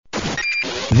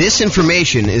This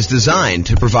information is designed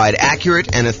to provide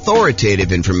accurate and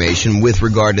authoritative information with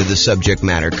regard to the subject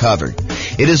matter covered.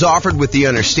 It is offered with the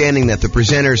understanding that the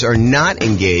presenters are not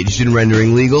engaged in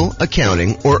rendering legal,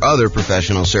 accounting, or other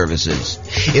professional services.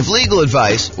 If legal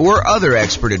advice or other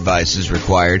expert advice is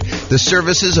required, the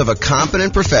services of a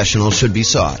competent professional should be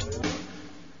sought.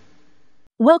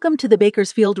 Welcome to the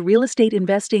Bakersfield Real Estate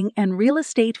Investing and Real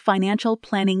Estate Financial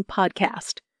Planning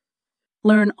Podcast.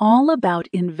 Learn all about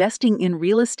investing in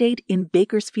real estate in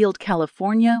Bakersfield,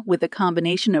 California, with a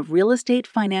combination of real estate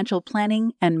financial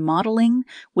planning and modeling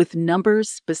with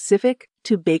numbers specific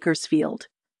to Bakersfield.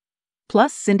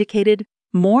 Plus syndicated,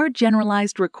 more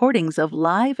generalized recordings of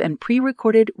live and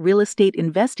pre-recorded real estate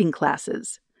investing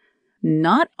classes.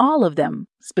 Not all of them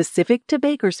specific to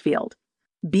Bakersfield.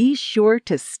 Be sure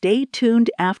to stay tuned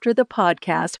after the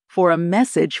podcast for a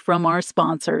message from our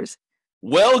sponsors.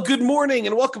 Well, good morning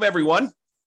and welcome, everyone.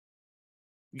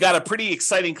 We got a pretty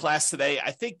exciting class today.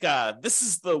 I think this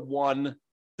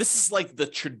is like the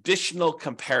traditional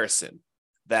comparison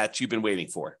that you've been waiting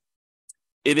for.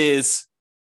 It is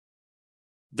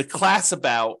the class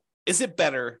about, is it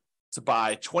better to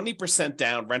buy 20%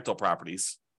 down rental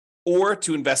properties or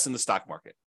to invest in the stock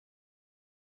market?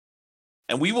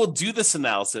 And we will do this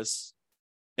analysis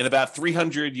in about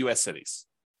 300 U.S. cities.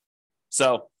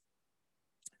 So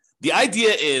the idea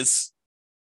is,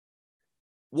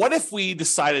 what if we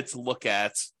decided to look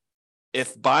at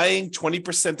if buying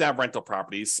 20% down rental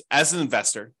properties as an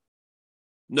investor,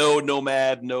 no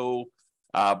nomad, no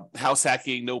house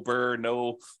hacking, no BRRRR,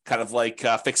 no kind of like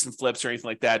fix and flips or anything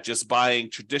like that, just buying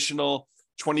traditional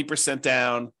 20%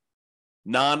 down,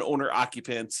 non-owner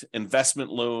occupant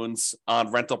investment loans on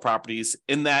rental properties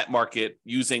in that market,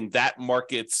 using that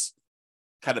market's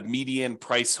kind of median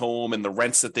price home and the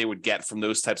rents that they would get from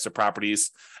those types of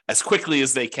properties as quickly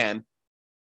as they can.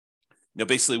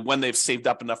 Basically when they've saved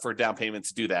up enough for a down payment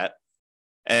to do that.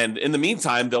 And in the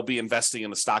meantime, they'll be investing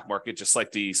in the stock market, just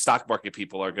like the stock market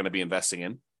people are going to be investing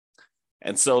in.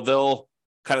 And so they'll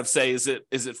kind of say, is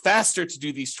it faster to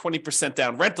do these 20%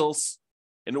 down rentals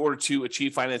in order to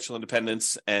achieve financial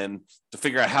independence and to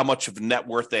figure out how much of net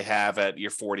worth they have at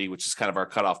year 40, which is kind of our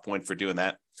cutoff point for doing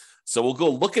that. So we'll go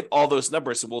look at all those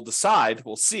numbers and we'll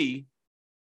see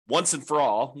once and for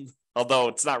all, although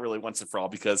it's not really once and for all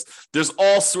because there's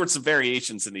all sorts of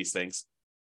variations in these things.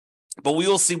 But we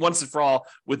will see once and for all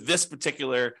with this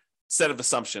particular set of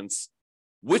assumptions,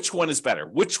 which one is better?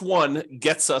 Which one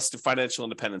gets us to financial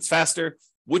independence faster?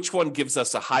 Which one gives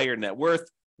us a higher net worth?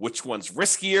 Which one's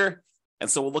riskier? And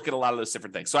so we'll look at a lot of those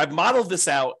different things. So I've modeled this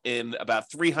out in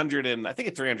about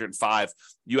 305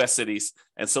 U.S. cities.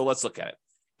 And so let's look at it.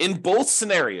 In both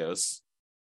scenarios,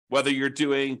 whether you're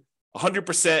doing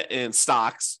 100% in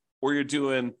stocks or you're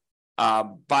doing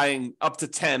buying up to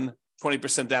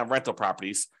 20% down rental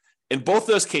properties, in both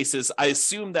those cases, I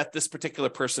assume that this particular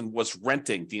person was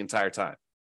renting the entire time.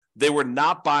 They were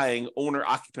not buying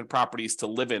owner-occupant properties to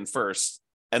live in first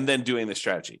and then doing the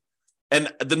strategy.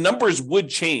 And the numbers would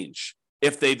change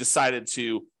if they decided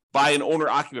to buy an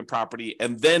owner-occupant property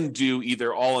and then do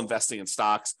either all investing in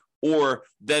stocks or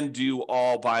then do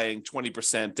all buying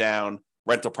 20% down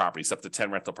rental properties, up to 10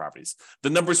 rental properties.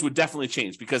 The numbers would definitely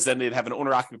change because then they'd have an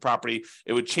owner-occupant property.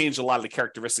 It would change a lot of the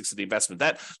characteristics of the investment.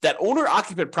 That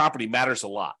owner-occupant property matters a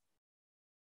lot.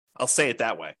 I'll say it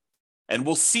that way. And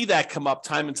we'll see that come up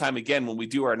time and time again when we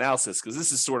do our analysis, because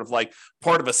this is sort of like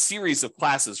part of a series of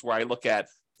classes where I look at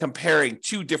comparing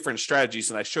two different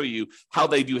strategies and I show you how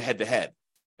they do head-to-head.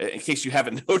 In case you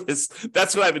haven't noticed,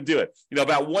 that's what I've been doing.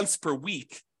 About once per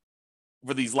week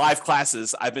for these live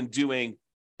classes, I've been doing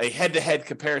a head-to-head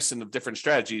comparison of different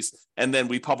strategies, and then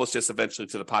we publish this eventually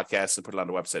to the podcast and put it on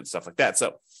the website and stuff like that.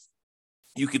 So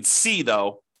you can see,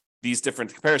 though, these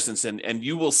different comparisons, and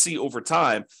you will see over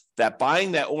time that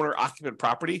buying that owner-occupant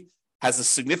property has a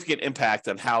significant impact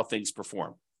on how things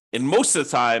perform. And most of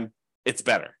the time, it's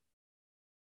better.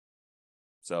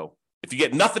 So if you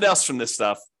get nothing else from this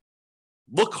stuff,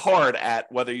 look hard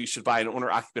at whether you should buy an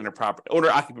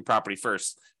owner-occupant property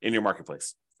first in your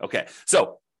marketplace. Okay,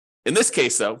 so in this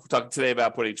case, though, we're talking today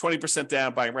about putting 20%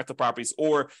 down, buying rental properties,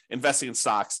 or investing in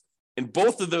stocks. In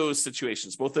both of those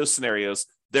situations, both those scenarios,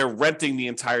 they're renting the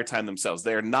entire time themselves.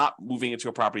 They are not moving into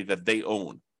a property that they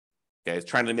own. Okay,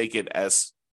 trying to make it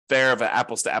as fair of an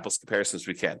apples-to-apples comparison as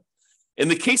we can. In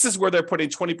the cases where they're putting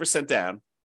 20% down,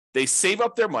 they save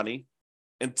up their money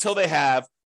until they have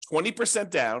 20%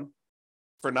 down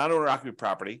for non-owner occupant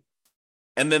property,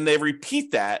 and then they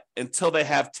repeat that until they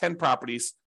have 10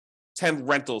 properties, 10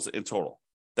 rentals in total.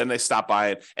 Then they stop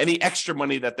buying. Any extra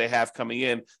money that they have coming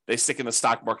in, they stick in the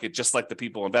stock market just like the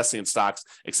people investing in stocks,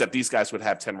 except these guys would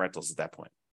have 10 rentals at that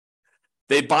point.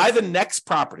 They buy the next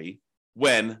property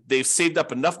when they've saved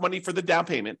up enough money for the down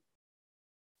payment,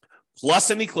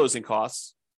 plus any closing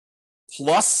costs,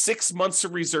 plus 6 months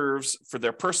of reserves for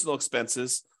their personal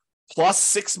expenses, plus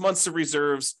 6 months of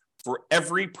reserves for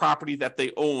every property that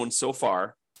they own so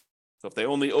far. So if they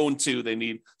only own 2, they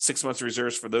need 6 months of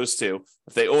reserves for those 2.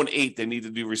 If they own 8, they need to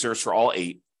do reserves for all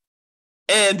 8.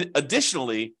 And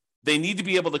additionally, they need to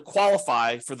be able to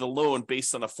qualify for the loan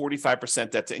based on a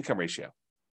 45% debt to income ratio.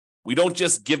 We don't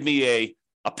just give me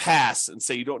a pass and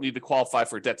say you don't need to qualify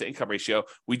for a debt to income ratio.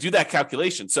 We do that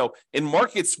calculation. So in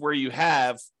markets where you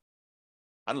have,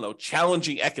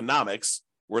 challenging economics,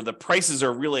 where the prices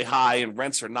are really high and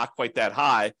rents are not quite that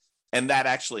high, and that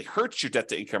actually hurts your debt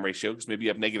to income ratio because maybe you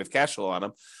have negative cash flow on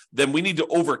them, then we need to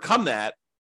overcome that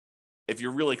if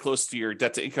you're really close to your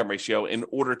debt to income ratio in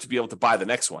order to be able to buy the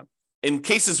next one. In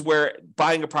cases where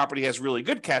buying a property has really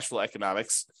good cash flow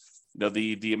economics,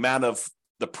 the amount of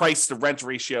the price to rent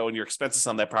ratio and your expenses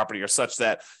on that property are such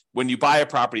that when you buy a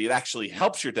property, it actually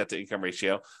helps your debt to income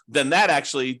ratio, then that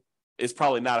actually is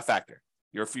probably not a factor.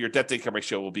 Your debt to income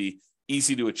ratio will be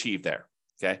easy to achieve there.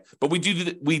 Okay. But we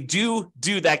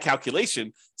do that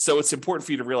calculation. So it's important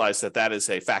for you to realize that is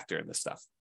a factor in this stuff.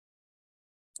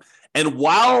 And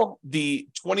while the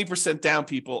 20% down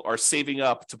people are saving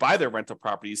up to buy their rental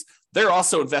properties, they're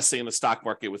also investing in the stock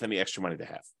market with any extra money they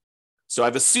have. So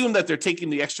I've assumed that they're taking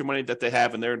the extra money that they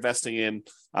have and they're investing in,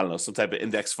 some type of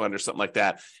index fund or something like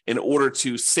that in order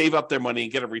to save up their money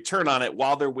and get a return on it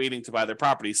while they're waiting to buy their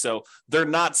property. So they're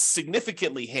not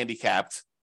significantly handicapped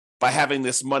by having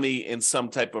this money in some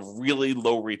type of really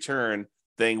low return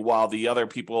thing, while the other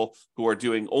people who are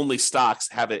doing only stocks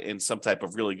have it in some type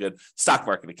of really good stock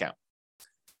market account.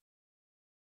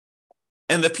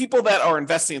 And the people that are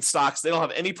investing in stocks, they don't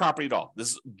have any property at all.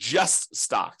 This is just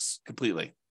stocks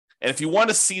completely. And if you want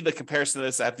to see the comparison of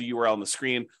this, I have the URL on the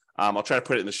screen. I'll try to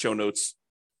put it in the show notes.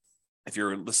 If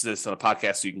you're listening to this on a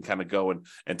podcast, so you can kind of go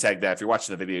and tag that. If you're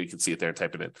watching the video, you can see it there and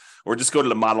type it in. Or just go to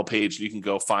the model page and you can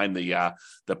go find the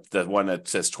one that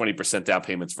says 20% down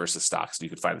payments versus stocks. And you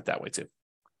can find it that way too.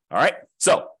 All right.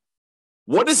 So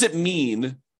what does it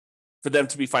mean for them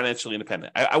to be financially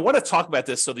independent? I want to talk about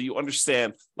this so that you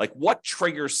understand what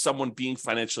triggers someone being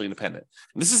financially independent.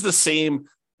 And this is the same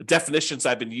definitions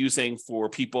I've been using for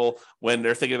people when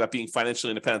they're thinking about being financially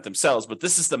independent themselves, but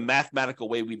this is the mathematical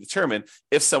way we determine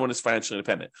if someone is financially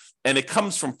independent. And it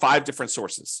comes from 5 different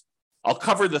sources. I'll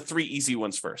cover the 3 easy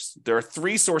ones first. There are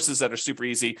 3 sources that are super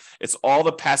easy. It's all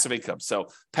the passive income. So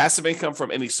passive income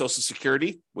from any Social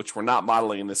Security, which we're not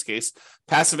modeling in this case.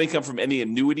 Passive income from any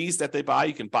annuities that they buy.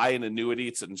 You can buy an annuity.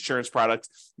 It's an insurance product.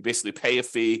 You basically pay a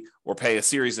fee or pay a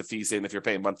series of fees in if you're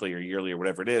paying monthly or yearly or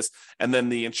whatever it is. And then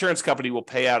the insurance company will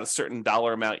pay out a certain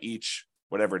dollar amount each,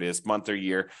 whatever it is, month or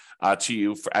year, to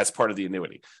you as part of the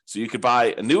annuity. So you could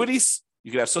buy annuities. You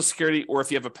could have Social Security, or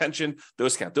if you have a pension,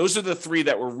 those count. Those are the 3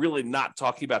 that we're really not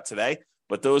talking about today,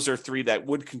 but those are 3 that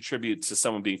would contribute to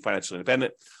someone being financially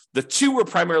independent. The 2 we're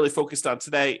primarily focused on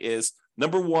today is,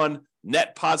 number 1,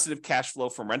 net positive cash flow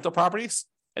from rental properties,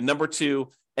 and number 2,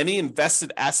 any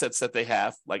invested assets that they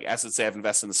have, like assets they have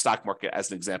invested in the stock market,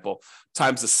 as an example,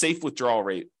 times the safe withdrawal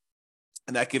rate.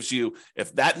 And that gives you,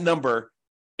 if that number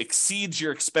exceeds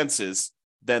your expenses,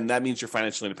 then that means you're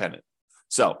financially independent.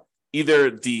 So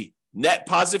either the net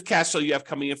positive cash flow you have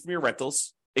coming in from your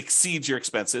rentals exceeds your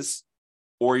expenses,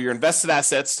 or your invested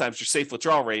assets times your safe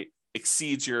withdrawal rate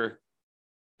exceeds your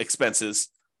expenses,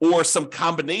 or some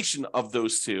combination of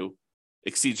those 2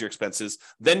 exceeds your expenses,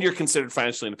 then you're considered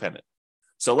financially independent.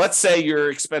 So let's say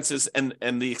your expenses,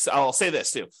 I'll say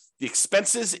this too, the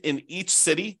expenses in each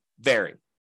city vary.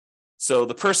 So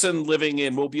the person living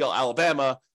in Mobile,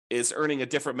 Alabama is earning a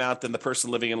different amount than the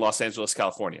person living in Los Angeles,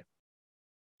 California,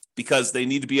 because they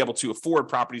need to be able to afford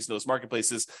properties in those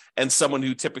marketplaces. And someone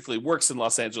who typically works in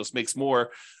Los Angeles makes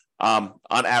more on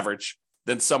average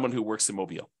than someone who works in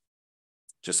Mobile.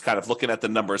 Just kind of looking at the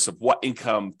numbers of what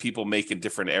income people make in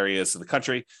different areas of the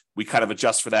country, we kind of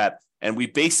adjust for that. And we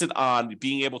base it on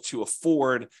being able to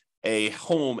afford a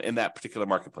home in that particular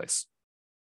marketplace.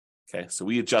 Okay, so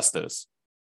we adjust those.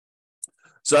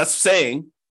 So that's saying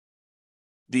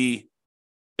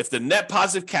if the net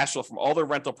positive cash flow from all their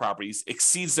rental properties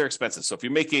exceeds their expenses. So if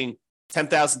you're making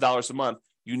 $10,000 a month,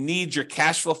 you need your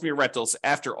cash flow from your rentals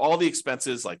after all the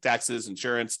expenses like taxes,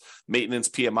 insurance, maintenance,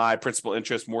 PMI, principal,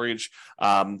 interest, mortgage,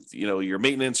 your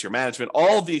maintenance, your management,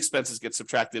 all of the expenses get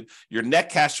subtracted. Your net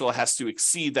cash flow has to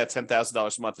exceed that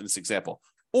 $10,000 a month in this example.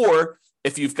 Or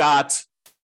if you've got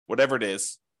whatever it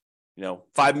is,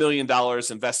 $5 million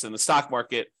invested in the stock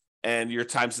market, and you're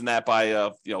timesing that by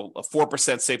a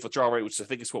 4% safe withdrawal rate, which I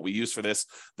think is what we use for this,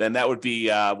 then that would be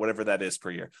whatever that is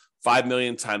per year. 5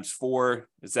 million times 4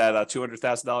 is that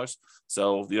 $200,000.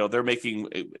 So they're making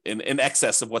in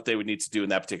excess of what they would need to do in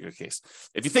that particular case.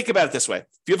 If you think about it this way, if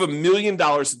you have $1 million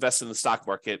invested in the stock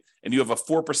market and you have a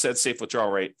 4% safe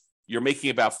withdrawal rate, you're making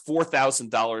about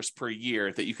 $4,000 per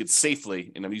year that you could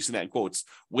safely, and I'm using that in quotes,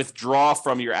 withdraw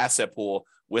from your asset pool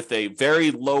with a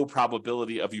very low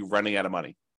probability of you running out of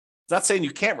money. It's not saying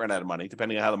you can't run out of money,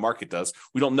 depending on how the market does.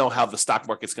 We don't know how the stock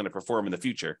market's going to perform in the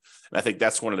future. And I think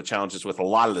that's one of the challenges with a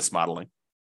lot of this modeling.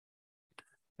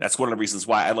 That's one of the reasons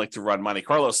why I like to run Monte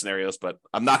Carlo scenarios, but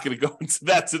I'm not going to go into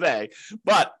that today.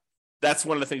 But that's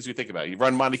one of the things we think about. You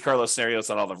run Monte Carlo scenarios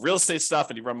on all the real estate stuff,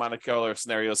 and you run Monte Carlo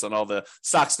scenarios on all the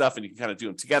stock stuff, and you can kind of do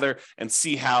them together and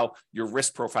see how your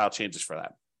risk profile changes for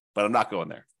that. But I'm not going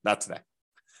there, not today.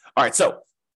 All right, so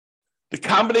the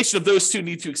combination of those two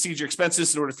need to exceed your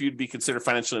expenses in order for you to be considered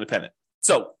financially independent.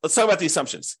 So let's talk about the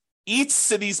assumptions. Each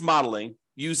city's modeling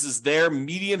uses their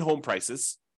median home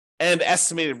prices and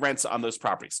estimated rents on those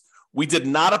properties. We did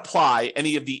not apply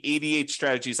any of the 88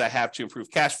 strategies I have to improve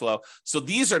cash flow. So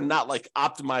these are not like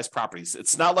optimized properties.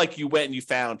 It's not like you went and you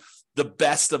found the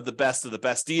best of the best of the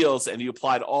best deals and you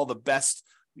applied all the best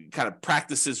kind of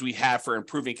practices we have for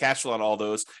improving cash flow on all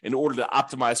those in order to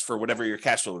optimize for whatever your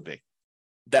cash flow would be.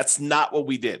 That's not what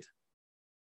we did.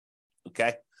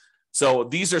 Okay. So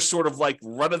these are sort of like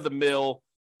run-of-the-mill,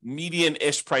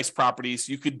 median-ish price properties.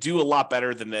 You could do a lot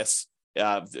better than this,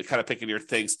 kind of picking your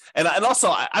things. And also,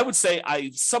 I would say I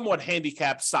somewhat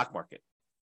handicapped stock market.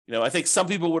 I think some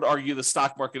people would argue the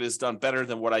stock market has done better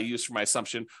than what I used for my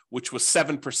assumption, which was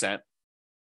 7%.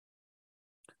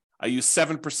 I use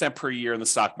 7% per year in the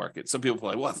stock market. Some people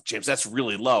are like, well, James, that's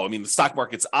really low. I mean, the stock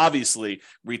market's obviously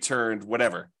returned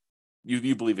whatever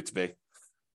you believe it to be.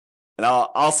 And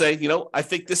I'll say, I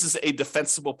think this is a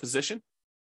defensible position,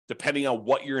 depending on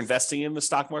what you're investing in the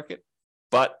stock market.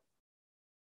 But,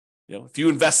 if you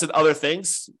invest in other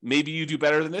things, maybe you do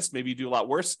better than this, maybe you do a lot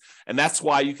worse. And that's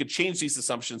why you could change these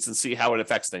assumptions and see how it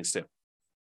affects things too.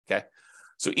 Okay.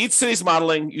 So each city's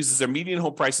modeling uses their median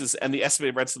home prices and the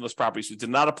estimated rents in those properties. We did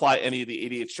not apply any of the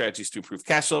 88 strategies to improve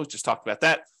cash flow. Just talked about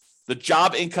that. The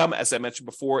job income, as I mentioned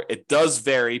before, it does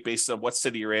vary based on what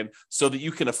city you're in so that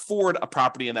you can afford a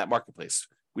property in that marketplace.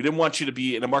 We didn't want you to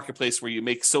be in a marketplace where you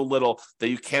make so little that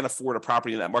you can't afford a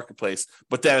property in that marketplace.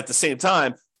 But then at the same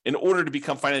time, in order to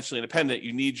become financially independent,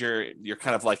 you need your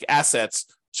kind of like assets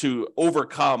to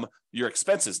overcome your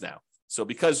expenses now. So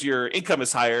because your income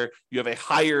is higher, you have a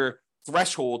higher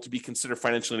threshold to be considered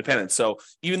financially independent. So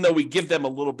even though we give them a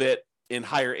little bit in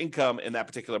higher income in that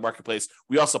particular marketplace,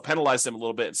 we also penalize them a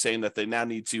little bit in saying that they now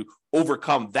need to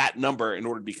overcome that number in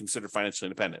order to be considered financially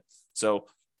independent. So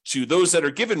to those that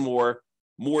are given more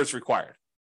is required.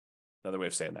 Another way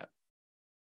of saying that.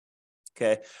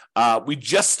 Okay. We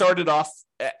just started off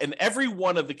in every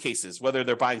one of the cases, whether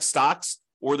they're buying stocks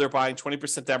or they're buying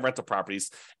 20% down rental properties,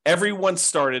 everyone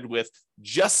started with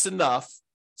just enough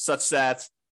such that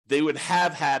they would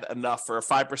have had enough for a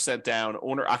 5% down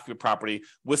owner-occupant property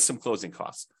with some closing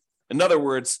costs. In other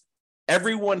words,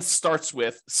 everyone starts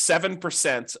with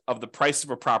 7% of the price of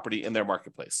a property in their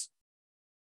marketplace.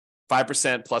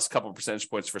 5% plus a couple of percentage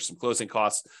points for some closing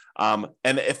costs. And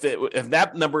if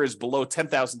that number is below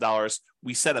 $10,000,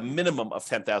 we set a minimum of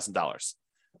 $10,000.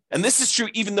 And this is true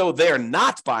even though they are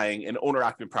not buying an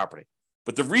owner-occupant property.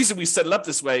 But the reason we set it up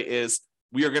this way is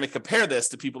we are going to compare this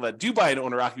to people that do buy an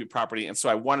owner-occupant property. And so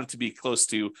I wanted to be close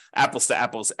to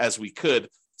apples as we could.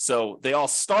 So they all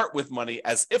start with money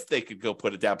as if they could go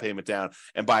put a down payment down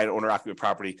and buy an owner-occupant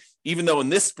property, even though in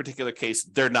this particular case,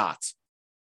 they're not.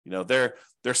 They're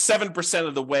 7%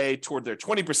 of the way toward their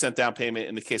 20% down payment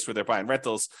in the case where they're buying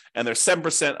rentals, and they're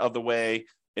 7% of the way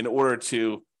in order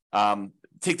to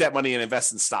take that money and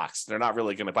invest in stocks. They're not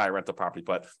really going to buy a rental property,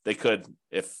 but they could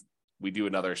if we do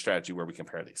another strategy where we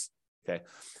compare these. Okay.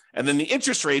 And then the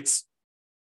interest rates,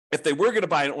 if they were going to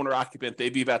buy an owner occupant,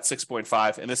 they'd be about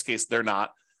 6.5. In this case, they're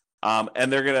not.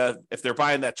 And if they're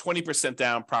buying that 20%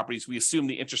 down properties, we assume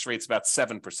the interest rate's about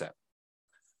 7%.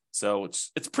 So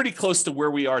it's pretty close to where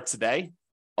we are today,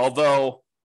 although,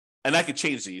 and I could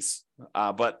change these,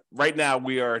 but right now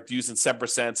we are using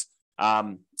 7%.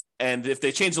 And if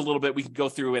they change a little bit, we can go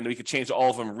through and we could change all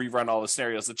of them and rerun all the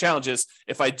scenarios. The challenge is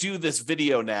if I do this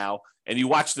video now and you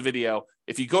watch the video,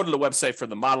 if you go to the website for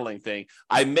the modeling thing,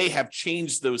 I may have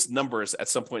changed those numbers at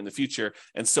some point in the future.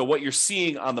 And so what you're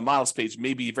seeing on the models page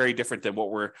may be very different than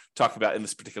what we're talking about in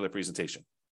this particular presentation.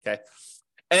 Okay.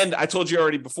 And I told you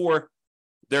already before,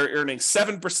 they're earning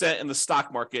 7% in the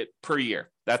stock market per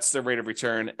year. That's their rate of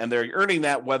return. And they're earning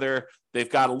that whether they've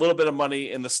got a little bit of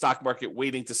money in the stock market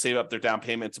waiting to save up their down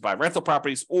payment to buy rental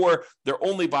properties, or they're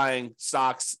only buying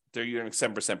stocks, they're earning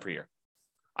 7% per year.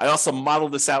 I also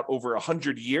modeled this out over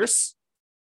 100 years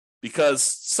because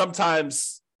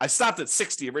sometimes I stopped at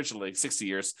 60 originally, 60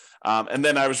 years. And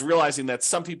then I was realizing that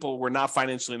some people were not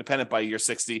financially independent by year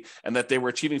 60 and that they were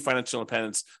achieving financial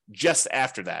independence just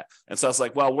after that. And so I was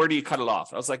like, well, where do you cut it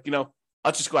off? I was like,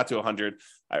 I'll just go out to 100.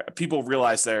 People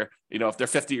realize if they're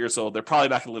 50 years old, they're probably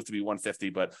not going to live to be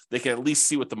 150, but they can at least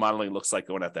see what the modeling looks like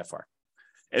going out that far.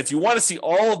 And if you want to see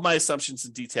all of my assumptions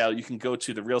in detail, you can go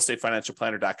to the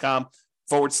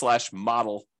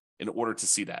realestatefinancialplanner.com/model in order to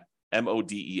see that.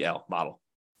 MODEL, model.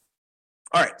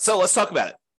 All right, so let's talk about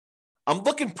it. I'm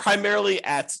looking primarily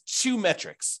at two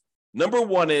metrics. Number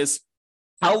one is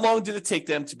how long did it take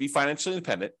them to be financially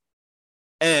independent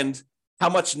and how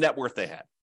much net worth they had.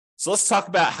 So let's talk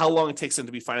about how long it takes them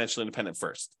to be financially independent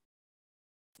first.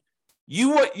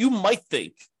 You might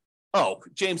think, oh,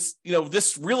 James,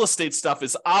 this real estate stuff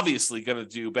is obviously going to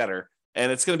do better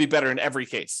and it's going to be better in every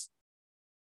case.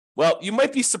 Well, you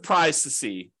might be surprised to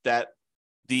see that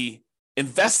the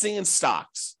investing in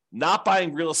stocks, not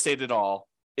buying real estate at all,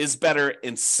 is better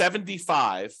in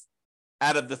 75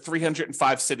 out of the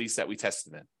 305 cities that we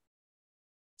tested in.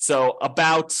 So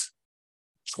about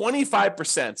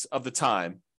 25% of the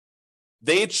time,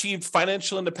 they achieved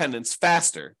financial independence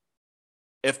faster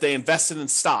if they invested in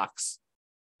stocks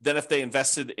than if they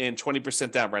invested in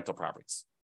 20% down rental properties.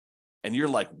 And you're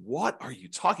like, what are you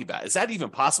talking about? Is that even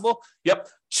possible? Yep.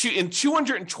 In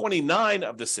 229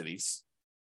 of the cities,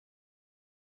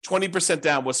 20%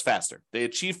 down was faster. They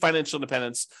achieved financial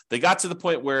independence. They got to the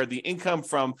point where the income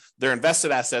from their invested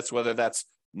assets, whether that's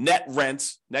net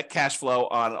rent, net cash flow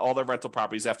on all their rental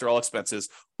properties after all expenses,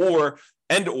 or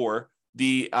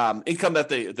the income that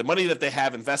the money that they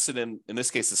have invested in this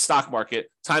case, the stock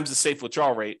market, times the safe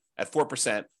withdrawal rate at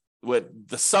 4%, with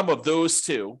the sum of those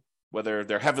two, whether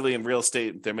they're heavily in real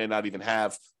estate, they may not even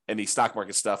have any stock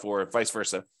market stuff or vice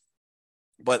versa.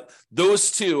 But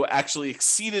those two actually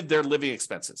exceeded their living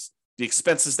expenses, the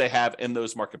expenses they have in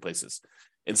those marketplaces.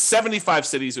 In 75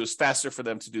 cities, it was faster for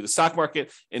them to do the stock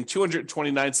market. In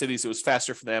 229 cities, it was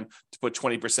faster for them to put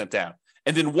 20% down.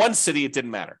 And in one city, it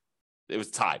didn't matter. It was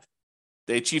tied.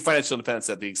 They achieved financial independence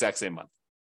at the exact same month.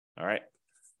 All right.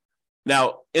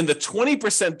 Now, in the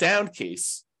 20% down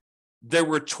case, there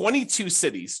were 22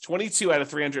 cities, 22 out of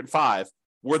 305,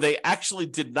 where they actually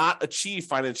did not achieve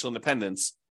financial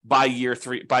independence by year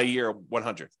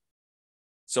 100.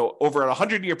 So over a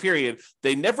 100-year period,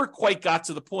 they never quite got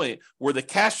to the point where the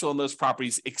cash flow in those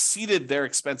properties exceeded their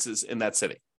expenses in that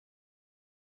city,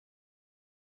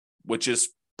 which is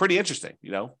pretty interesting,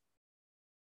 Now,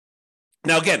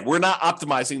 again, we're not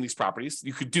optimizing these properties.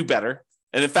 You could do better.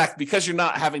 And in fact, because you're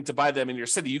not having to buy them in your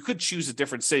city, you could choose a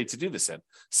different city to do this in,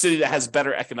 city that has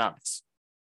better economics,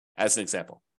 as an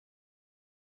example.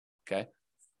 Okay.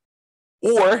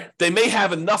 Or they may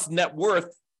have enough net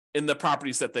worth in the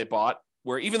properties that they bought,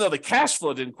 where even though the cash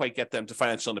flow didn't quite get them to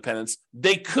financial independence,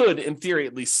 they could, in theory,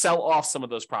 at least sell off some of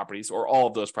those properties or all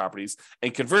of those properties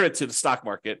and convert it to the stock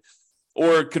market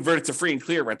or convert it to free and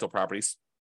clear rental properties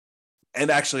and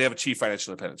actually have achieved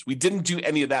financial independence. We didn't do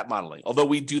any of that modeling, although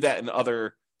we do that in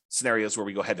other scenarios where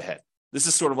we go head to head. This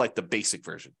is sort of like the basic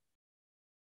version.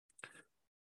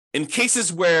 In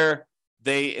cases where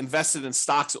they invested in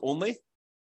stocks only,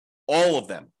 all of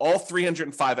them, all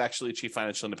 305 actually achieved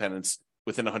financial independence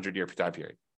within a 100-year time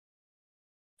period.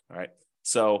 All right.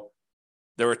 So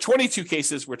there were 22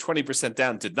 cases where 20%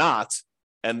 down did not,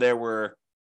 and there were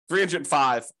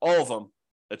 305, all of them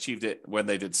achieved it when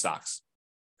they did stocks.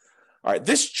 All right.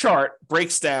 This chart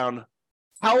breaks down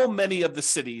how many of the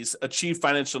cities achieved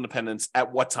financial independence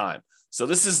at what time. So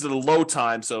this is the low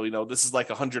time. So, this is like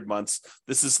 100 months.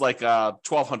 This is like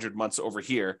 1,200 months over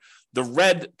here. The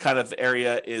red kind of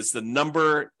area is the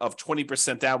number of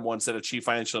 20% down ones that achieve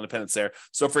financial independence there.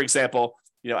 So, for example,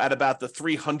 at about the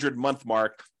 300 month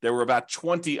mark, there were about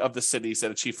 20 of the cities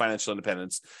that achieve financial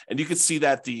independence. And you can see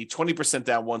that the 20%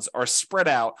 down ones are spread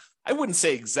out. I wouldn't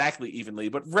say exactly evenly,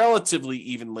 but relatively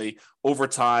evenly over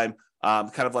time.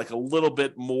 Kind of like a little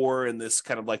bit more in this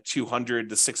kind of like 200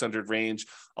 to 600 range,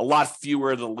 a lot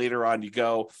fewer the later on you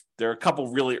go. There are a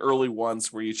couple really early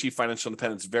ones where you achieve financial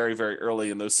independence very, very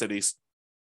early in those cities.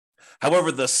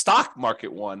 However, the stock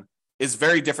market one is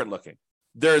very different looking.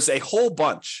 There's a whole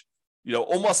bunch,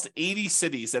 almost 80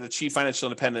 cities that achieve financial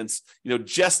independence,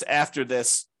 just after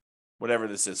this, whatever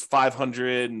this is,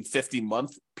 550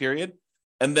 month period.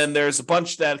 And then there's a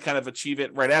bunch that kind of achieve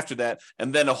it right after that.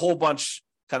 And then a whole bunch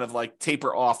kind of like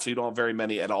taper off so you don't have very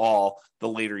many at all the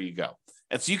later you go.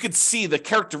 And so you can see the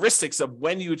characteristics of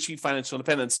when you achieve financial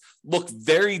independence look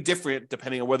very different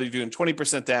depending on whether you're doing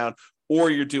 20% down or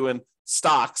you're doing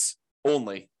stocks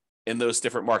only in those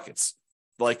different markets.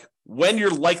 Like when you're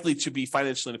likely to be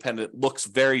financially independent looks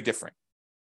very different.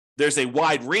 There's a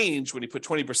wide range when you put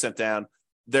 20% down.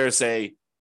 There's a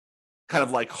kind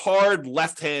of like hard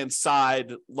left-hand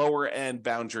side, lower end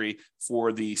boundary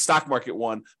for the stock market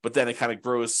one, but then it kind of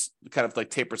grows, kind of like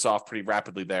tapers off pretty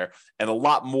rapidly there. And a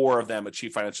lot more of them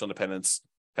achieve financial independence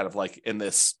kind of like in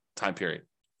this time period,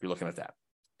 if you're looking at that.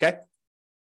 Okay.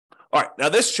 All right. Now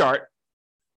this chart,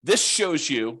 this shows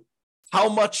you how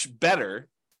much better,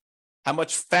 how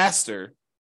much faster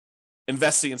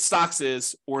investing in stocks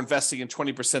is or investing in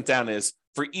 20% down is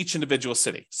for each individual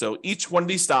city. So each one of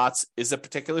these dots is a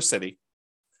particular city.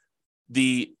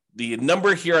 The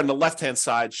number here on the left-hand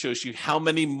side shows you how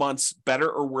many months better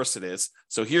or worse it is.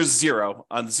 So here's 0.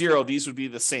 On 0, these would be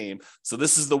the same. So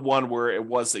this is the one where it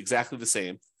was exactly the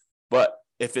same. But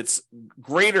if it's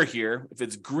greater here, if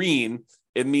it's green,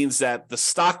 it means that the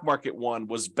stock market one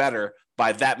was better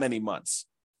by that many months.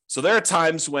 So there are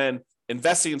times when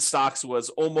investing in stocks was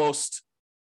almost,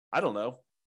 I don't know,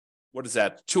 what is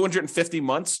that? 250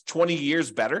 months, 20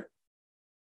 years better.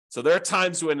 So there are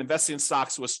times when investing in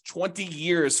stocks was 20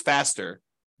 years faster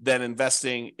than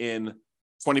investing in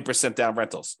 20% down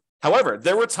rentals. However,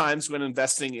 there were times when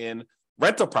investing in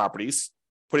rental properties,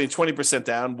 putting 20%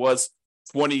 down was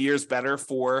 20 years better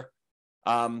for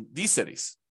these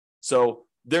cities. So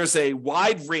there's a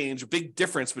wide range, a big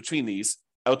difference between these.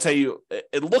 I'll tell you,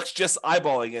 it looks just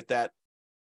eyeballing it that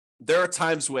there are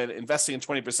times when investing in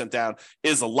 20% down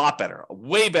is a lot better,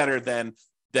 way better than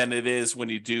it is when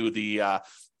you do the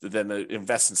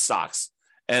invest in stocks.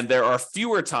 And there are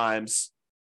fewer times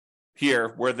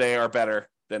here where they are better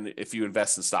than if you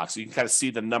invest in stocks. So you can kind of see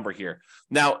the number here.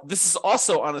 Now, this is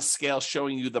also on a scale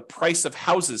showing you the price of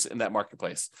houses in that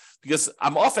marketplace, because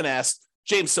I'm often asked,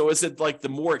 James, so is it like the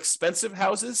more expensive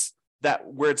houses that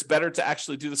where it's better to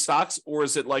actually do the stocks, or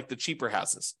is it like the cheaper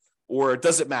houses, or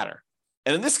does it matter?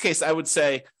 And in this case, I would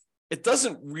say it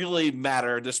doesn't really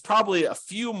matter. There's probably a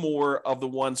few more of the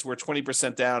ones where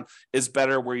 20% down is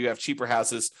better, where you have cheaper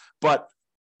houses. But,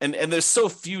 and there's so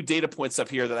few data points up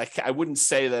here that I wouldn't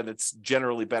say that it's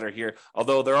generally better here.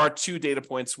 Although there are 2 data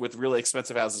points with really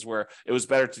expensive houses where it was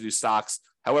better to do stocks.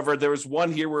 However, there was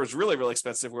one here where it was really, really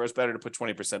expensive, where it's better to put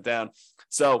 20% down.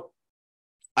 So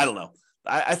I don't know.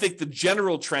 I think the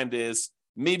general trend is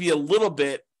maybe a little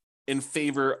bit in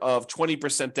favor of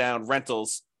 20% down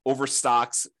rentals over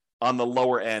stocks on the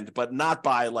lower end, but not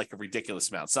by like a ridiculous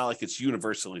amount. It's not like it's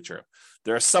universally true.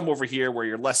 There are some over here where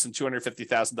you're less than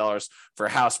 $250,000 for a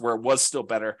house where it was still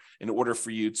better in order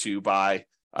for you to buy,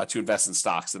 to invest in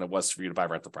stocks than it was for you to buy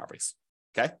rental properties.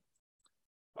 Okay.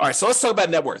 All right. So let's talk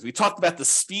about net worth. We talked about the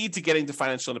speed to getting to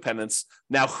financial independence.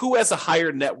 Now, who has a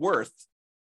higher net worth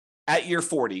at year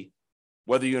 40,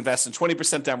 whether you invest in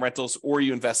 20% down rentals or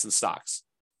you invest in stocks?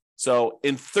 So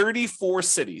in 34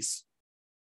 cities,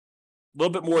 a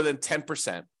little bit more than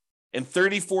 10%, in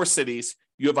 34 cities,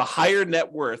 you have a higher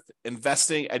net worth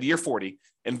investing at year 40,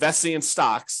 investing in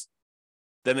stocks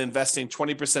than investing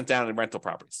 20% down in rental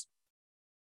properties.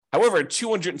 However, in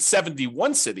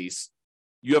 271 cities,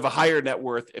 you have a higher net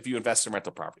worth if you invest in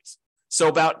rental properties. So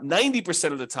about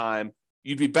 90% of the time,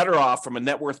 you'd be better off from a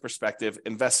net worth perspective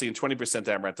investing in 20%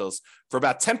 down rentals. For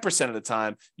about 10% of the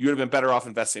time, you would have been better off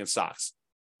investing in stocks,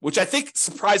 which I think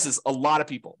surprises a lot of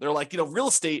people. They're like, real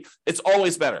estate, it's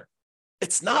always better.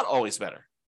 It's not always better.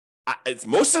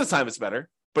 Most of the time it's better,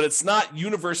 but it's not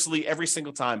universally every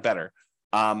single time better.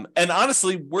 And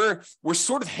honestly, we're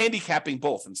sort of handicapping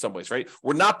both in some ways, right?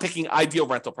 We're not picking ideal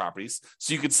rental properties.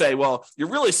 So you could say, well, you're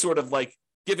really sort of like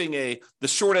giving the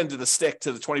short end of the stick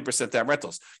to the 20% down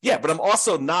rentals. Yeah, but I'm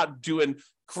also not doing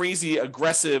crazy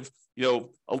aggressive, a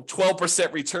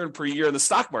 12% return per year in the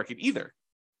stock market either.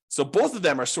 So both of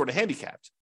them are sort of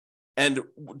handicapped. And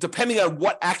depending on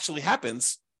what actually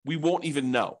happens, we won't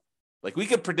even know. Like we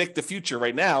could predict the future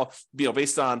right now,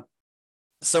 based on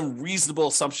some reasonable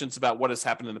assumptions about what has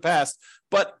happened in the past.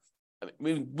 But I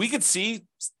mean, we could see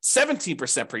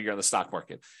 17% per year in the stock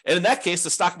market. And in that case, the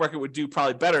stock market would do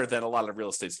probably better than a lot of real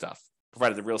estate stuff,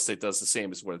 provided the real estate does the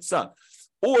same as what it's done.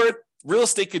 Or real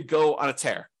estate could go on a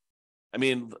tear. I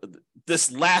mean,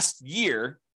 this last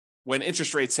year, when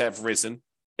interest rates have risen,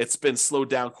 it's been slowed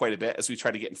down quite a bit as we try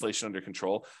to get inflation under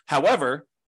control. However,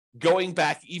 going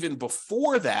back even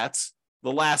before that,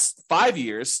 the last 5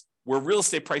 years, where real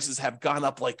estate prices have gone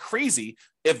up like crazy,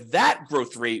 if that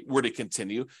growth rate were to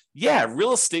continue, yeah,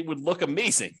 real estate would look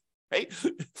amazing. right?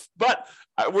 But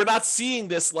we're not seeing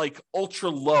this like ultra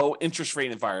low interest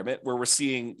rate environment where we're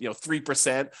seeing 3%,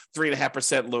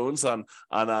 3.5% loans on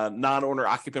non-owner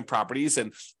occupant properties,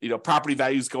 and property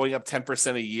values going up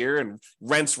 10% a year and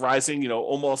rents rising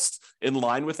almost in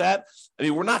line with that. I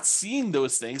mean, we're not seeing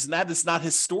those things, and that is not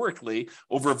historically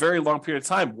over a very long period of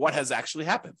time what has actually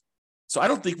happened. So I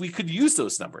don't think we could use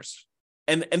those numbers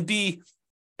and be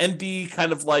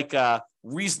kind of like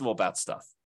reasonable about stuff,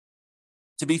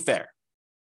 to be fair.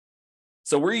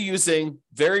 So we're using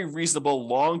very reasonable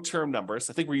long-term numbers.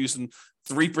 I think we're using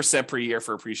 3% per year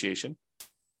for appreciation.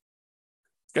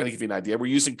 Got to give you an idea. We're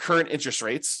using current interest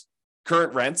rates,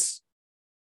 current rents.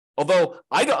 Although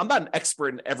I'm not an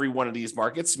expert in every one of these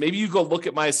markets. Maybe you go look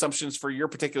at my assumptions for your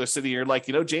particular city. And you're like,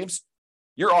 James,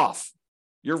 you're off.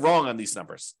 You're wrong on these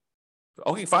numbers.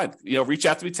 Okay, fine. Reach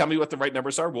out to me. Tell me what the right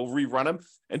numbers are. We'll rerun them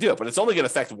and do it. But it's only going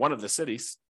to affect one of the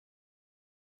cities.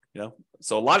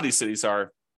 So a lot of these cities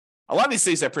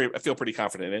I feel pretty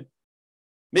confident in.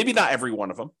 Maybe not every one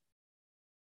of them.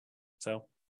 So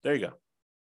there you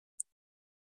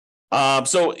go.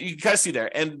 So you can kind of see there,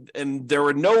 and there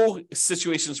were no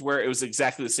situations where it was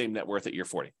exactly the same net worth at year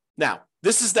 40. Now,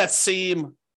 this is that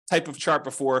same type of chart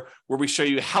before where we show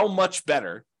you how much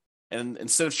better, and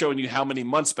instead of showing you how many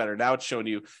months better, now it's showing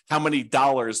you how many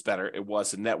dollars better it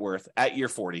was in net worth at year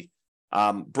 40,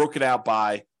 broken out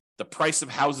by the price of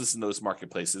houses in those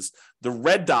marketplaces. The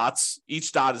red dots,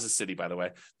 each dot is a city, by the way.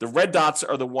 The red dots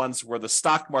are the ones where the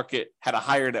stock market had a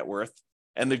higher net worth,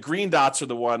 and the green dots are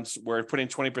the ones where putting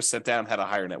 20% down had a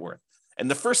higher net worth. And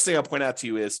the first thing I'll point out to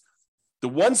you is the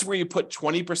ones where you put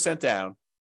 20% down,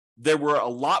 there were a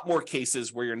lot more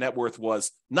cases where your net worth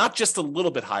was not just a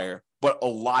little bit higher, but a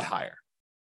lot higher.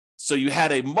 So you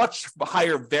had a much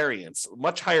higher variance,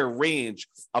 much higher range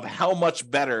of how much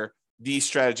better these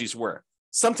strategies were.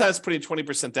 Sometimes putting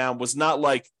 20% down was not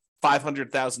like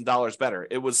 $500,000 better.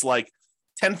 It was like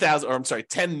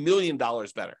 $10 million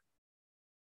better.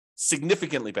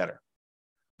 Significantly better.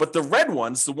 But the red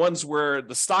ones, the ones where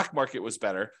the stock market was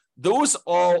better, those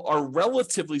all are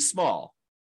relatively small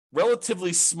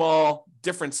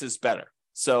differences better.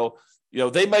 So,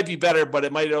 they might be better, but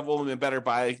it might have only been better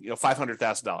by,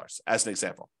 $500,000 as an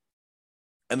example.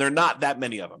 And there are not that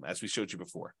many of them, as we showed you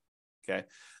before. Okay.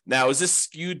 Now, is this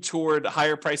skewed toward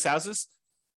higher price houses?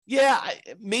 Yeah,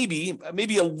 maybe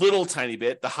a little tiny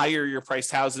bit. The higher your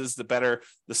priced houses, the better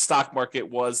the stock market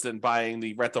was than buying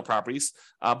the rental properties.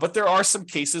 But there are some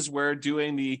cases where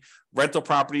doing the rental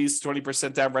properties,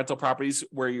 20% down rental properties,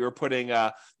 where you're putting,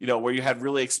 where you had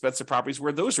really expensive properties,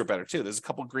 where those were better too. There's a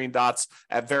couple green dots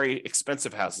at very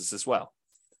expensive houses as well.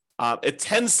 It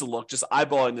tends to look, just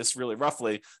eyeballing this really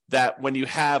roughly, that when you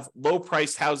have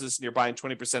low-priced houses and you're buying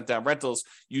 20% down rentals,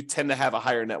 you tend to have a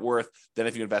higher net worth than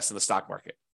if you invest in the stock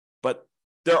market. But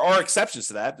there are exceptions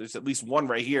to that. There's at least one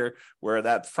right here where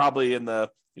that's probably in the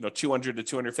 $200,000 to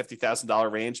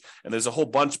 $250,000 range, and there's a whole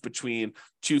bunch between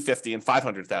 $250,000 and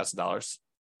 $500,000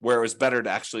 where it was better to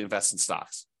actually invest in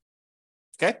stocks.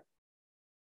 Okay.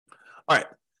 All right.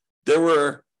 There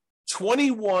were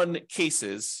 21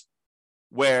 cases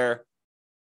where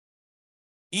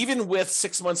even with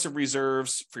 6 months of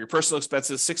reserves for your personal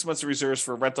expenses, 6 months of reserves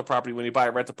for a rental property when you buy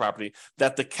a rental property,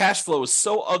 that the cash flow was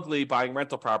so ugly buying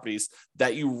rental properties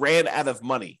that you ran out of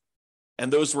money.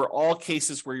 And those were all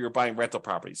cases where you were buying rental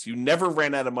properties. You never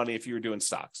ran out of money if you were doing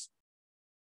stocks.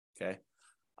 Okay.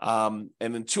 And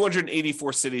in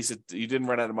 284 cities, you didn't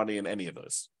run out of money in any of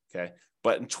those. Okay.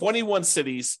 But in 21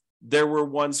 cities, there were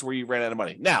ones where you ran out of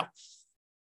money. Now,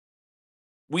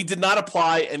 we did not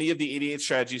apply any of the 88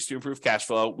 strategies to improve cash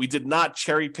flow. We did not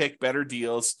cherry pick better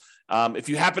deals. If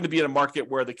you happen to be in a market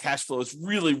where the cash flow is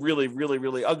really, really, really,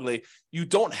 really ugly, you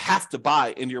don't have to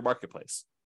buy in your marketplace.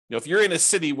 If you're in a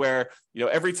city where,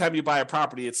 every time you buy a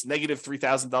property, it's negative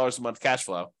 $3,000 a month cash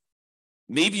flow,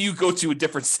 maybe you go to a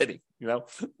different city.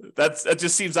 That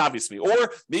just seems obvious to me.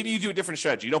 Or maybe you do a different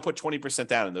strategy. You don't put 20%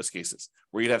 down in those cases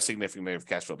where you'd have significant negative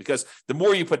cash flow, because the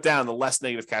more you put down, the less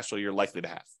negative cash flow you're likely to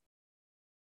have.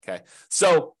 Okay,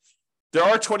 so there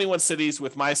are 21 cities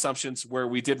with my assumptions where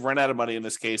we did run out of money in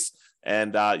this case,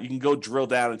 and you can go drill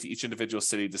down into each individual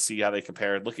city to see how they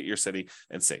compare and look at your city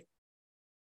and see.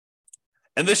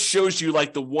 And this shows you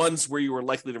like the ones where you were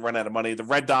likely to run out of money. The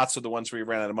red dots are the ones where you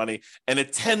ran out of money, and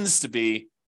it tends to be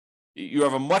you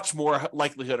have a much more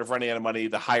likelihood of running out of money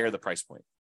the higher the price point.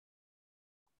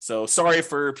 So sorry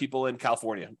for people in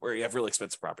California where you have really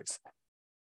expensive properties.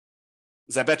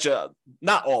 Because I bet you,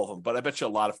 not all of them, but I bet you a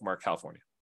lot of them are California.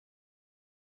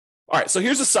 All right, so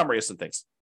here's a summary of some things.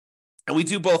 And we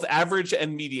do both average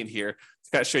and median here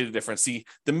to kind of show you the difference. See,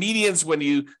 the medians, when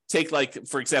you take, like,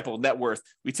 for example, net worth,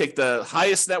 we take the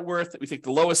highest net worth, we take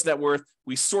the lowest net worth,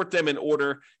 we sort them in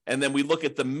order, and then we look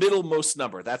at the middlemost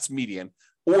number. That's median.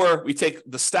 Or we take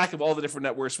the stack of all the different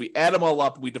net worths, we add them all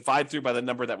up, we divide through by the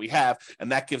number that we have,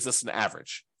 and that gives us an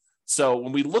average. So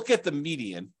when we look at the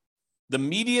median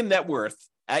net worth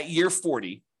at year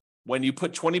 40, when you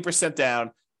put 20%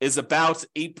 down, is about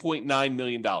 $8.9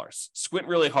 million. Squint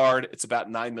really hard, it's about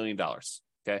 $9 million.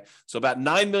 Okay, so about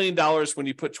 $9 million when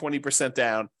you put 20%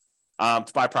 down to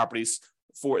buy properties.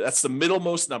 That's the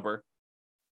middlemost number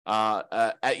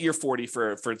at year 40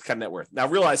 for kind of net worth. Now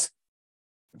realize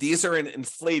these are in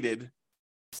inflated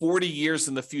 40 years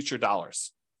in the future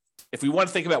dollars. If we want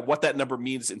to think about what that number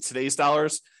means in today's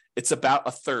dollars, it's about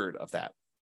a third of that.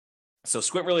 So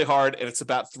squint really hard, and it's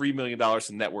about $3 million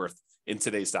in net worth in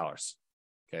today's dollars.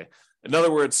 Okay. In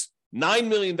other words, $9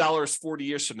 million 40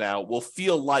 years from now will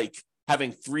feel like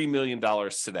having $3 million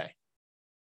today.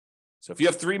 So if you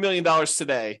have $3 million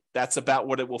today, that's about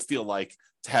what it will feel like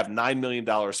to have $9 million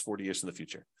 40 years in the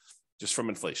future, just from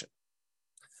inflation.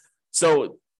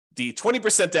 So the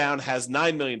 20% down has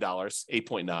 $9 million,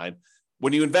 8.9.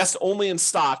 When you invest only in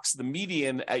stocks, the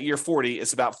median at year 40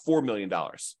 is about $4 million.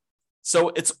 So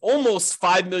it's almost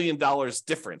 $5 million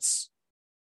difference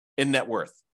in net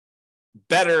worth.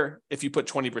 Better if you put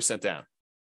 20% down.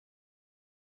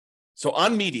 So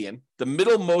on median, the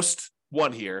middlemost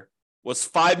one here was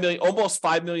almost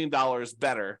 $5 million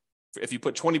better if you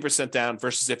put 20% down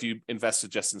versus if you invested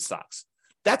just in stocks.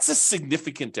 That's a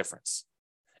significant difference.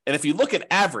 And if you look at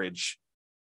average,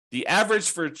 the average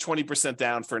for 20%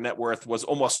 down for net worth was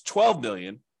almost 12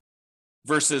 million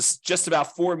versus just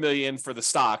about 4 million for the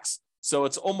stocks. So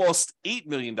it's almost $8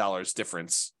 million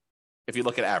difference if you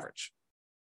look at average.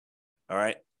 All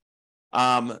right.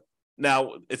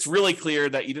 Now, it's really clear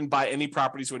that you didn't buy any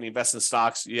properties when you invest in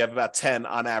stocks. You have about 10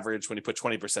 on average when you put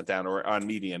 20% down, or on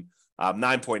median,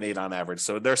 9.8 on average.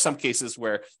 So there are some cases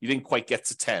where you didn't quite get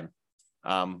to 10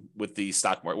 with the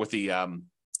stock market, with the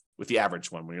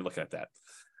average one when you're looking at that.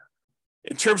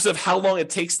 In terms of how long it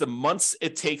takes, the months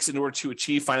it takes in order to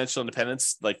achieve financial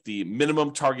independence, like the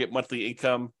minimum target monthly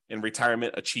income in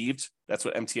retirement achieved, that's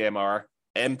what MTMIR,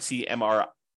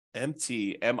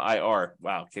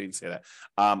 wow, can't even say that,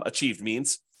 achieved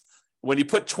means. When you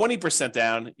put 20%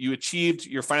 down, you achieved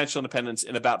your financial independence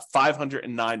in about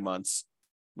 509 months.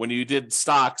 When you did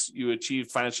stocks, you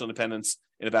achieved financial independence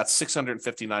in about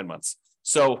 659 months.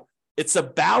 So it's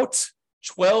about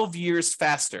 12 years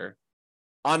faster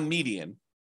on median,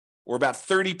 or about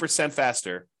 30%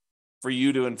 faster for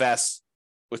you to invest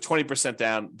with 20%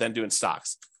 down than doing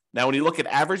stocks. Now, when you look at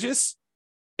averages,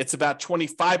 it's about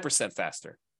 25%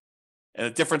 faster. And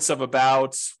a difference of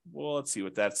about, well, let's see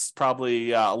what that's probably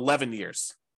 11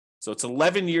 years. So it's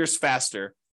 11 years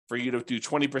faster for you to do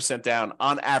 20% down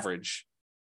on average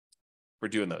for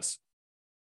doing those.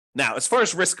 Now, as far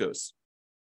as risk goes,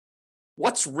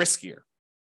 what's riskier?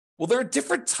 Well, there are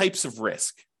different types of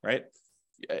risk, right?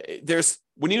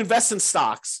 When you invest in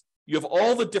stocks, you have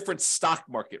all the different stock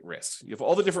market risks. You have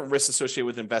all the different risks associated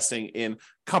with investing in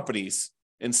companies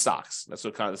in stocks. That's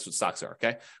what stocks are,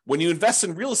 okay? When you invest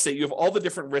in real estate, you have all the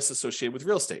different risks associated with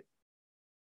real estate.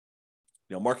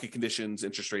 Market conditions,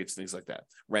 interest rates, things like that,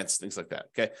 rents, things like that,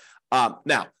 okay?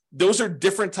 Now, those are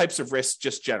different types of risks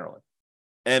just generally.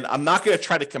 And I'm not going to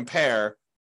try to compare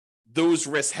those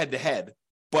risks head to head,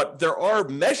 but there are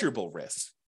measurable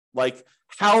risks. Like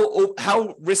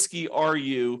how risky are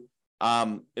you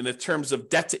in the terms of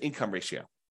debt to income ratio?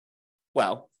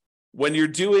 Well, when you're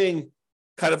doing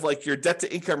kind of like your debt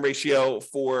to income ratio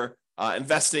for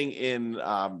investing in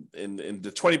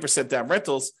the 20% down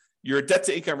rentals, your debt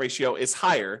to income ratio is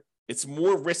higher. It's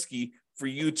more risky for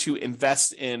you to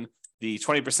invest in the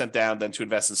 20% down than to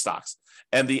invest in stocks.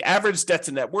 And the average debt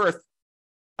to net worth,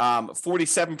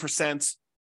 47%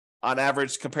 on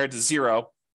average compared to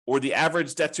zero, or the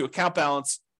average debt to account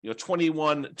balance,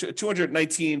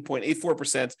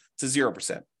 219.84% to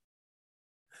 0%.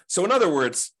 So in other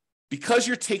words, because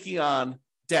you're taking on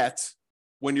debt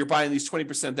when you're buying these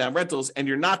 20% down rentals, and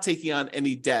you're not taking on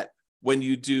any debt when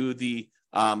you do the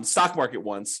stock market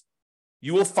ones,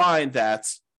 you will find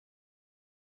that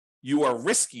you are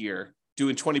riskier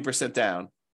doing 20% down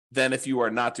than if you are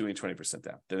not doing 20%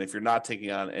 down, than if you're not taking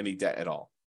on any debt at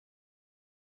all.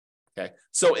 Okay,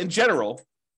 so in general,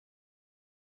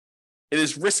 it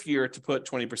is riskier to put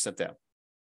 20% down.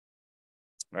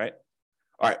 All right.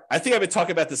 I think I've been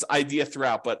talking about this idea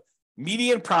throughout, but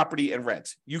median property and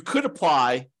rent. You could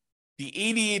apply the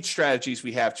 88 strategies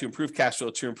we have to improve cash flow,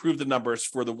 to improve the numbers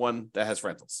for the one that has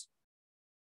rentals.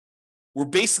 we're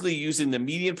basically using the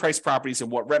median price properties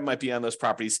and what rent might be on those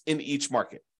properties in each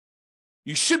market.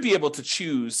 You should be able to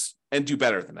choose and do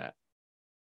better than that.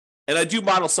 And I do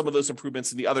model some of those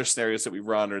improvements in the other scenarios that we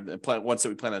run or the ones that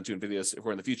we plan on doing videos if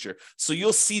we're in the future. So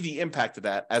you'll see the impact of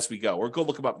that as we go, or go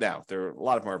look them up now. A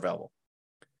lot of them are available.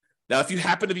 Now, if you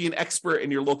happen to be an expert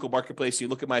in your local marketplace, you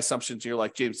look at my assumptions and you're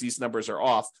like, James, these numbers are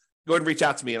off, go ahead and reach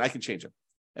out to me and I can change them.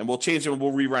 And we'll change them and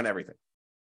we'll rerun everything.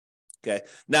 Okay.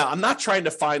 Now, I'm not trying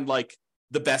to find like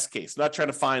the best case. I'm not trying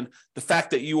to find the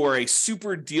fact that you are a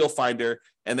super deal finder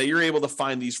and that you're able to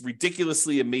find these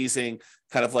ridiculously amazing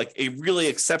kind of like a really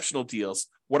exceptional deals.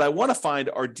 What I want to find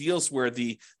are deals where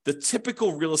the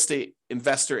typical real estate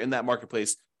investor in that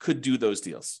marketplace could do those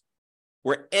deals.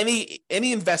 Where any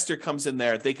investor comes in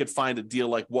there, they could find a deal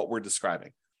like what we're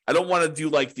describing. I don't want to do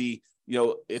like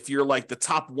if you're like the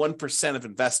top 1% of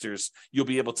investors, you'll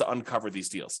be able to uncover these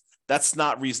deals. That's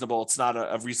not reasonable. It's not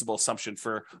a reasonable assumption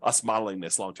for us modeling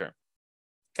this long term.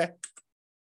 Okay.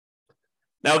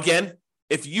 Now, again,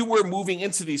 if you were moving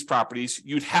into these properties,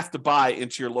 you'd have to buy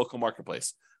into your local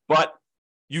marketplace. But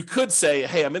you could say,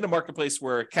 hey, I'm in a marketplace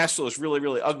where cash flow is really,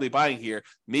 really ugly buying here.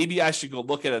 Maybe I should go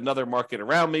look at another market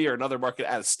around me or another market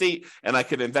out of state, and I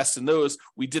could invest in those.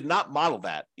 We did not model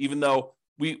that, even though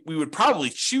we would probably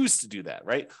choose to do that,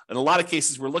 right? In a lot of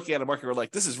cases, we're looking at a market, we're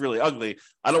like, this is really ugly.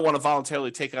 I don't want to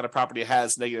voluntarily take on a property that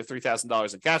has negative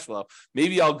 $3,000 in cash flow.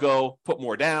 Maybe I'll go put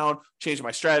more down, change my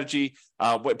strategy,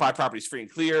 buy properties free and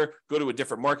clear, go to a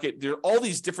different market. There are all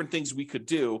these different things we could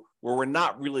do where we're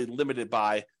not really limited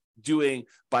by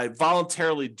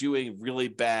voluntarily doing really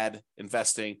bad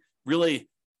investing, really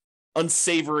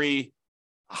unsavory,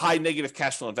 high negative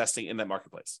cash flow investing in that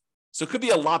marketplace. So it could be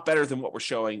a lot better than what we're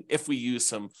showing if we use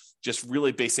some just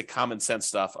really basic common sense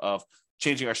stuff of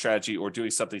changing our strategy or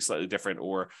doing something slightly different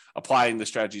or applying the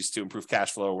strategies to improve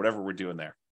cash flow or whatever we're doing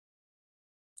there.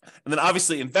 And then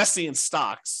obviously investing in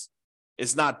stocks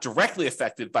is not directly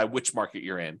affected by which market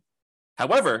you're in.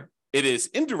 However, it is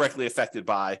indirectly affected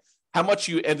by how much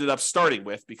you ended up starting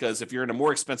with, because if you're in a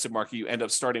more expensive market, you end up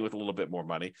starting with a little bit more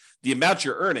money. The amount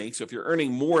you're earning, so if you're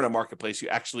earning more in a marketplace, you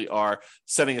actually are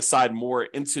setting aside more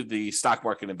into the stock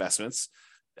market investments,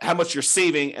 how much you're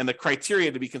saving, and the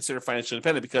criteria to be considered financially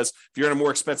independent, because if you're in a more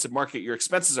expensive market, your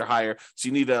expenses are higher, so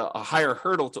you need a higher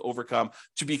hurdle to overcome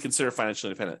to be considered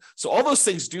financially independent. So all those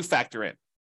things do factor in.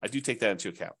 I do take that into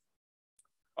account.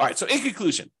 All right, so in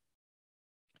conclusion,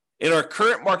 in our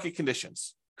current market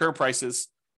conditions, current prices,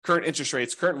 current interest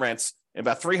rates, current rents in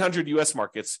about 300 U.S.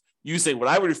 markets, using what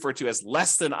I would refer to as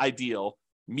less than ideal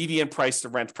median price to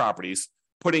rent properties,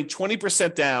 putting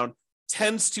 20% down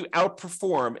tends to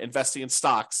outperform investing in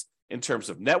stocks in terms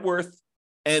of net worth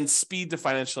and speed to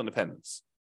financial independence.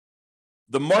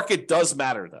 The market does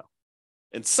matter, though.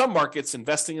 In some markets,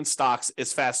 investing in stocks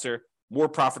is faster, more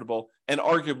profitable, and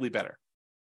arguably better.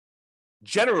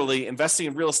 Generally, investing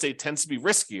in real estate tends to be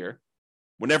riskier,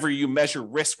 whenever you measure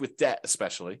risk with debt,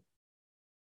 especially.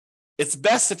 It's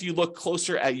best if you look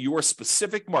closer at your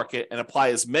specific market and apply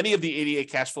as many of the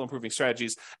 88 cash flow improving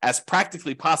strategies as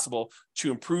practically possible to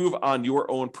improve on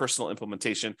your own personal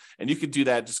implementation. And you can do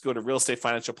that. Just go to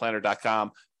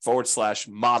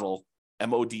realestatefinancialplanner.com/model,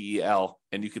 MODEL,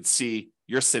 and you could see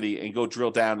your city and go drill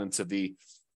down into we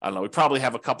probably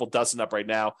have a couple dozen up right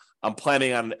now. I'm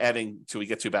planning on adding till we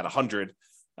get to about 100.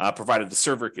 Provided the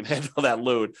server can handle that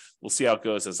load. We'll see how it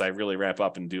goes as I really ramp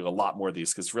up and do a lot more of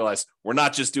these, because realize we're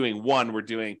not just doing one, we're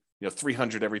doing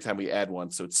 300 every time we add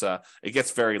one. So it gets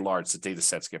very large. The data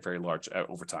sets get very large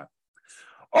over time.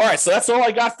 All right, so that's all I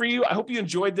got for you. I hope you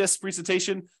enjoyed this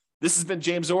presentation. This has been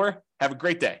James Orr. Have a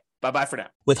great day. Bye-bye for now.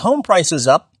 With home prices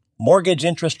up, mortgage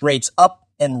interest rates up,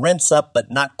 and rents up,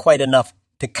 but not quite enough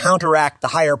to counteract the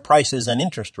higher prices and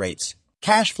interest rates,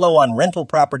 cash flow on rental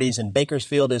properties in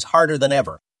Bakersfield is harder than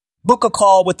ever. Book a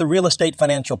call with the Real Estate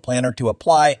Financial Planner to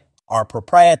apply our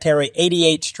proprietary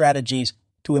 88 strategies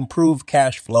to improve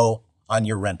cash flow on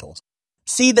your rentals.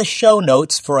 See the show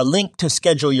notes for a link to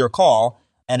schedule your call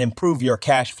and improve your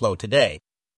cash flow today.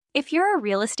 If you're a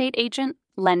real estate agent,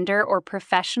 lender, or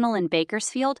professional in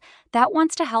Bakersfield that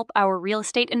wants to help our real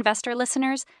estate investor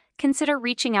listeners, consider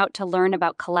reaching out to learn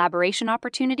about collaboration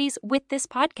opportunities with this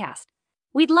podcast.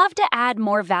 We'd love to add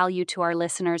more value to our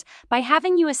listeners by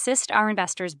having you assist our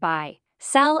investors buy,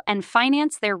 sell, and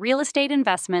finance their real estate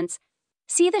investments.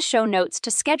 See the show notes to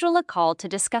schedule a call to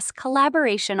discuss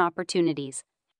collaboration opportunities.